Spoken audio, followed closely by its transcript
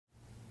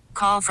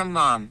Call from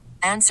mom.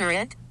 Answer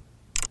it.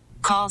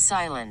 Call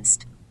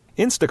silenced.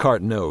 Instacart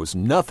knows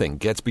nothing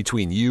gets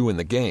between you and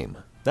the game.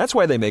 That's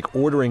why they make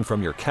ordering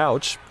from your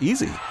couch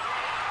easy.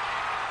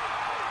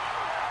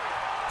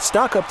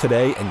 Stock up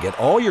today and get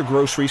all your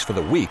groceries for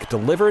the week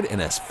delivered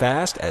in as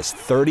fast as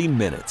 30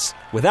 minutes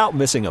without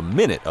missing a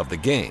minute of the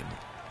game.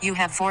 You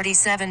have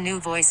 47 new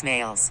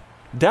voicemails.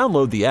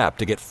 Download the app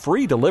to get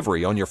free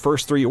delivery on your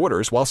first 3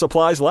 orders while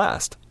supplies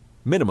last.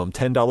 Minimum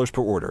 $10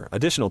 per order.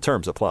 Additional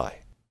terms apply.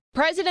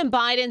 President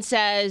Biden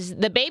says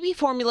the baby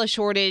formula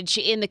shortage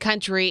in the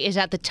country is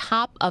at the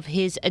top of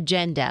his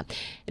agenda.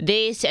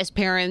 This, as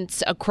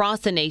parents across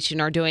the nation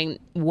are doing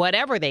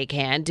whatever they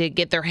can to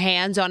get their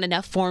hands on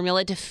enough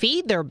formula to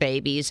feed their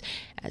babies,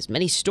 as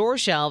many store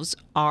shelves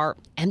are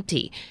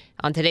empty.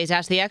 On today's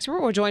Ask the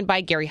Expert, we're joined by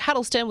Gary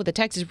Huddleston with the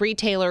Texas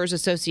Retailers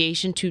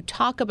Association to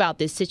talk about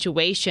this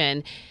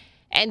situation.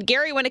 And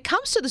Gary, when it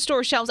comes to the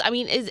store shelves, I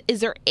mean, is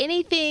there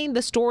anything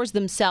the stores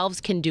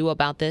themselves can do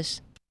about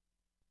this?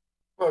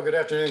 Well, good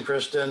afternoon,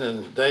 Kristen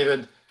and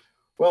David.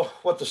 Well,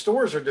 what the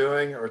stores are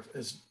doing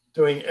is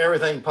doing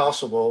everything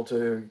possible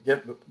to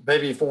get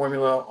baby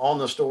formula on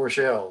the store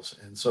shelves.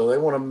 And so they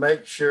want to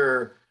make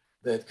sure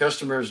that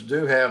customers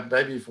do have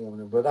baby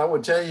formula. But I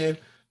would tell you,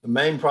 the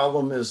main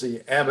problem is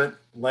the Abbott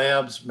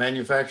Labs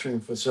manufacturing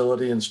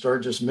facility in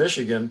Sturgis,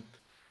 Michigan,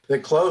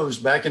 that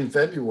closed back in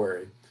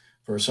February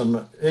for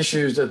some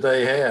issues that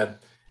they had.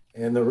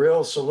 And the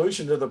real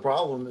solution to the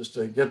problem is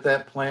to get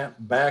that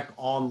plant back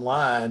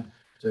online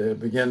to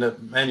begin to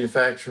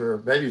manufacture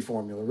baby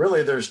formula.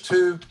 Really, there's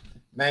 2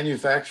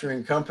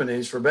 manufacturing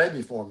companies for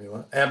baby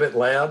formula, Abbott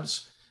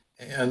Labs,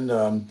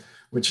 and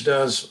which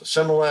does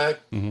Similac,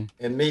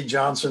 and Mead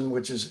Johnson,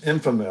 which is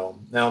Enfamil.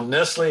 Now,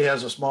 Nestle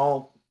has a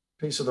small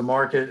piece of the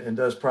market and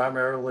does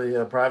primarily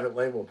a private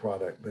label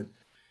product, but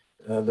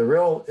the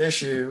real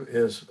issue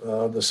is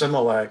the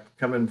Similac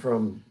coming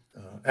from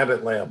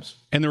Abbott Labs.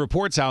 And the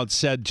reports out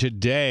said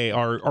today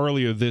or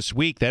earlier this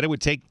week that it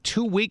would take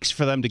 2 weeks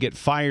for them to get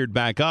fired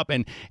back up,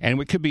 and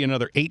it could be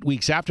another 8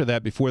 weeks after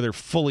that before they're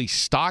fully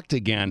stocked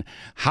again.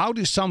 How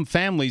do some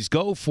families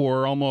go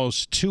for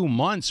almost 2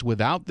 months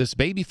without this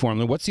baby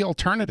formula? What's the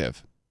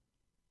alternative?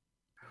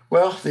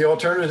 Well, the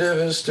alternative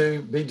is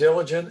to be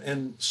diligent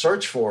and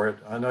search for it.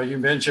 I know you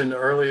mentioned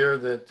earlier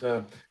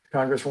that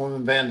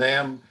Congresswoman Van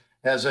Dam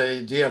has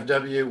a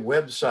DFW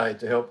website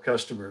to help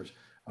customers.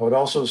 I would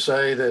also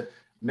say that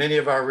many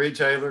of our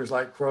retailers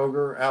like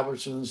Kroger,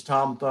 Albertsons,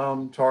 Tom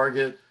Thumb,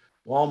 Target,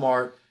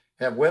 Walmart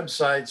have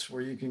websites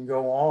where you can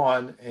go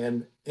on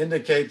and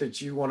indicate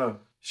that you want to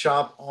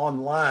shop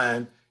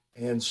online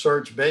and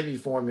search baby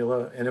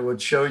formula, and it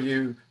would show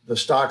you the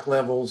stock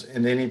levels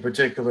in any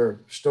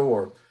particular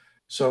store.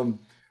 So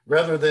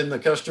rather than the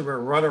customer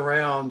run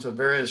around to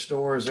various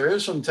stores, there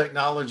is some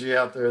technology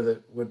out there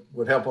that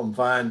would help them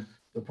find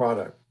the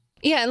product.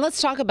 Yeah, and let's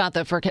talk about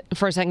that for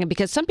a second,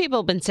 because some people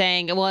have been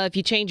saying, well, if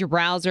you change your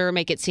browser,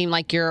 make it seem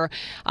like you're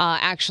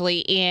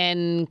actually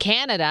in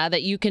Canada,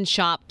 that you can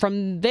shop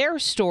from their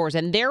stores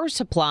and their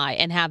supply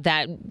and have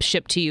that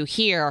shipped to you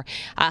here.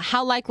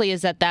 How likely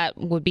is that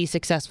would be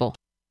successful?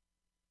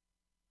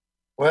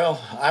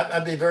 Well,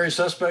 I'd be very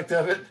suspect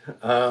of it.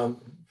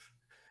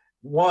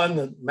 One,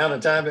 the amount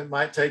of time it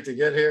might take to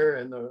get here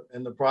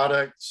and the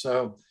product.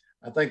 So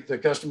I think the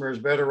customer is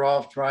better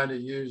off trying to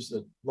use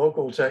the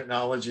local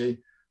technology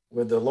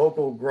with the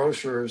local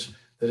grocers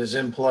that is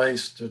in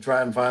place to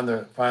try and find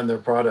their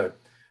product.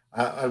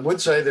 I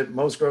would say that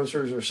most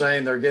grocers are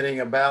saying they're getting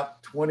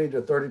about 20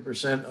 to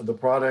 30% of the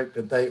product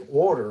that they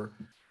order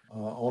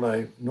on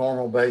a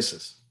normal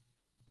basis.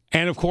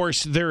 And of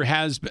course, there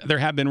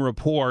have been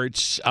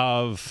reports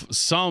of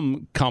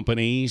some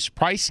companies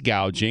price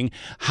gouging.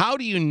 How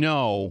do you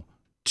know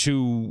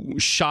to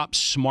shop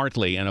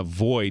smartly and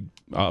avoid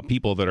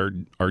people that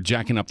are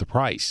jacking up the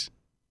price?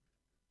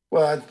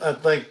 Well, I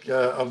think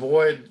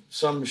avoid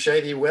some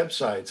shady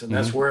websites, and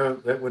that's where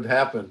that would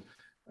happen,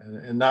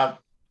 and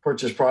not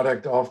purchase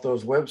product off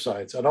those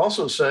websites. I'd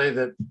also say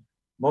that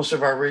most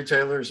of our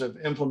retailers have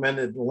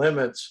implemented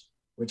limits,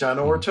 which I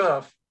know are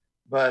tough,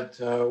 but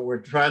we're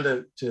trying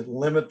to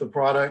limit the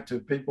product to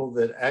people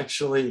that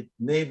actually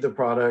need the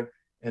product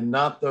and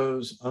not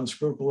those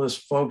unscrupulous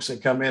folks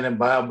that come in and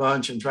buy a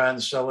bunch and try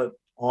and sell it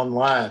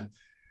online.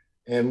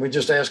 And we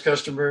just ask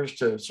customers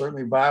to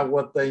certainly buy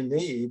what they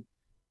need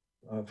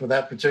for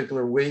that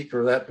particular week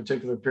or that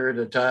particular period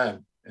of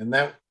time. And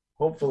that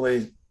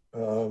hopefully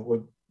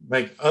would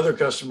make other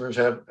customers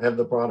have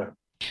the product.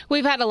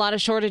 We've had a lot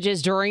of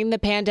shortages during the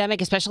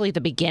pandemic, especially at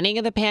the beginning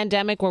of the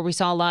pandemic, where we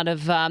saw a lot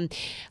of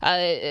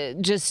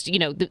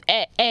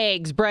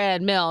eggs,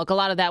 bread, milk. A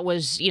lot of that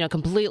was,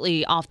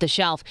 completely off the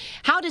shelf.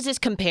 How does this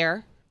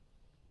compare?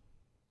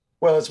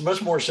 Well, it's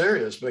much more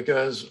serious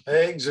because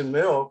eggs and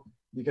milk,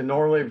 you can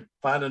normally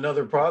find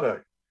another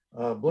product.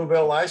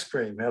 Bluebell ice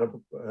cream had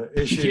an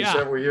issue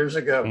several years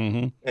ago.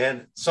 Mm-hmm.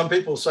 And some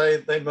people say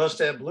they must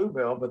have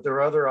Bluebell, but there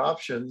are other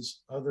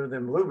options other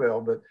than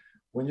Bluebell. But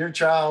when your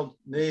child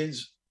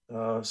needs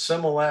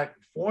Similac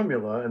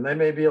formula, and they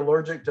may be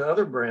allergic to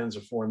other brands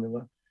of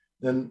formula,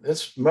 then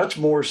it's much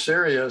more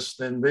serious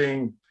than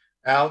being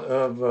out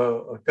of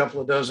a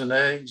couple of dozen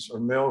eggs or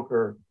milk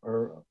or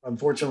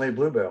unfortunately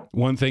Bluebell.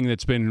 One thing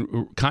that's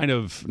been kind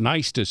of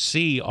nice to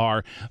see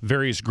are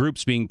various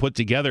groups being put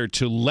together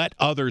to let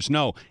others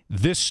know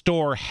this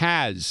store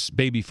has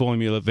baby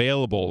formula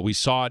available. We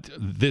saw it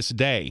this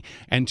day,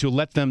 and to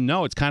let them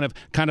know it's kind of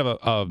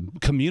a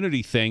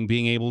community thing,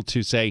 being able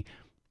to say,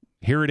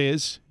 here it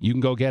is, you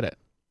can go get it.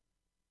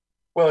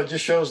 Well, it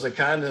just shows the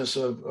kindness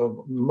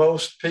of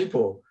most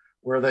people,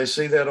 where they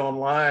see that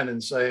online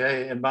and say,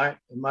 hey, in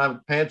my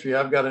pantry,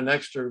 I've got an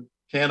extra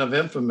can of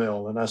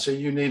Enfamil, and I see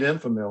you need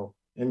Enfamil,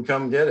 and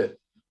come get it.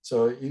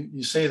 So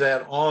you see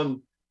that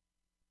on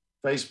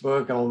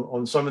Facebook,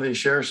 on some of these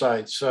share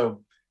sites.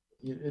 So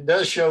it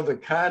does show the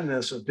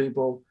kindness of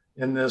people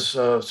in this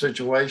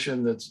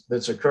situation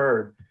that's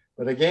occurred.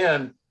 But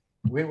again,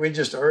 we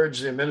just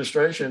urge the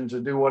administration to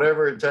do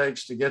whatever it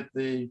takes to get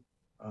the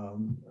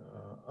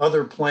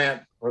other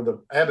plant or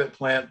the Abbott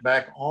plant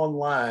back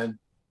online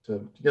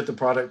to get the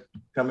product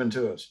coming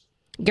to us.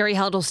 Gary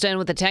Huddleston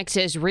with the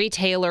Texas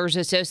Retailers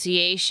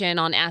Association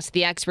on Ask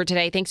the Expert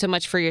today. Thanks so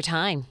much for your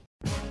time.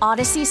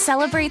 Odyssey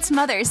celebrates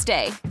Mother's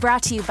Day,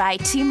 brought to you by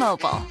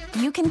T-Mobile.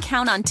 You can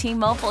count on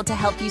T-Mobile to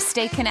help you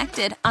stay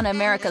connected on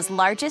America's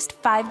largest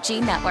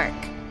 5G network.